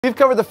We've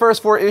covered the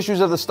first 4 issues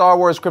of the Star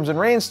Wars Crimson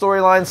Reign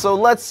storyline, so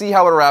let's see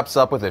how it wraps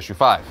up with issue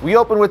 5. We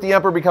open with the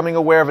Emperor becoming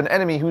aware of an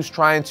enemy who's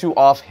trying to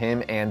off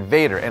him and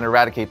Vader and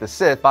eradicate the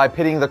Sith by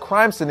pitting the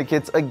crime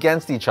syndicates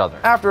against each other.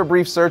 After a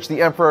brief search,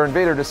 the Emperor and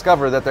Vader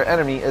discover that their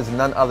enemy is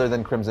none other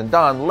than Crimson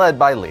Dawn, led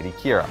by Lady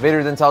Qi'ra.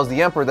 Vader then tells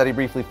the Emperor that he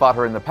briefly fought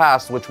her in the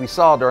past, which we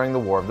saw during the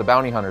War of the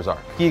Bounty Hunters arc.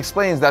 He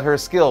explains that her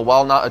skill,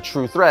 while not a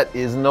true threat,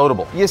 is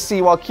notable. You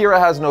see, while Qi'ra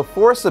has no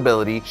Force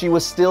ability, she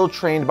was still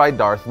trained by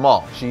Darth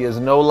Maul. She is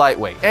no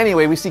lightweight.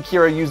 Anyway, we see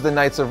Qi'ra use the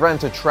Knights of Ren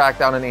to track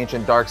down an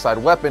ancient dark-side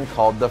weapon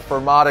called the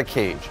Fermata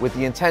Cage, with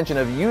the intention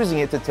of using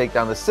it to take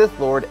down the Sith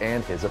Lord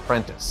and his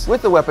apprentice.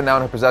 With the weapon now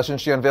in her possession,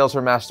 she unveils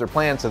her master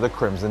plan to the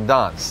Crimson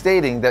Dawn,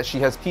 stating that she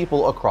has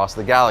people across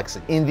the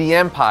galaxy, in the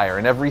Empire,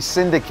 in every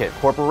syndicate,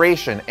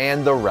 corporation,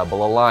 and the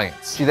Rebel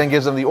Alliance. She then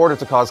gives them the order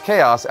to cause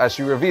chaos as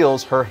she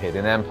reveals her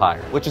hidden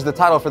empire, which is the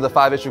title for the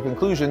 5-issue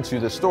conclusion to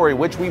the story,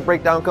 which we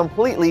break down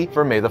completely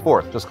for May the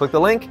 4th. Just click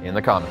the link in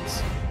the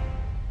comments.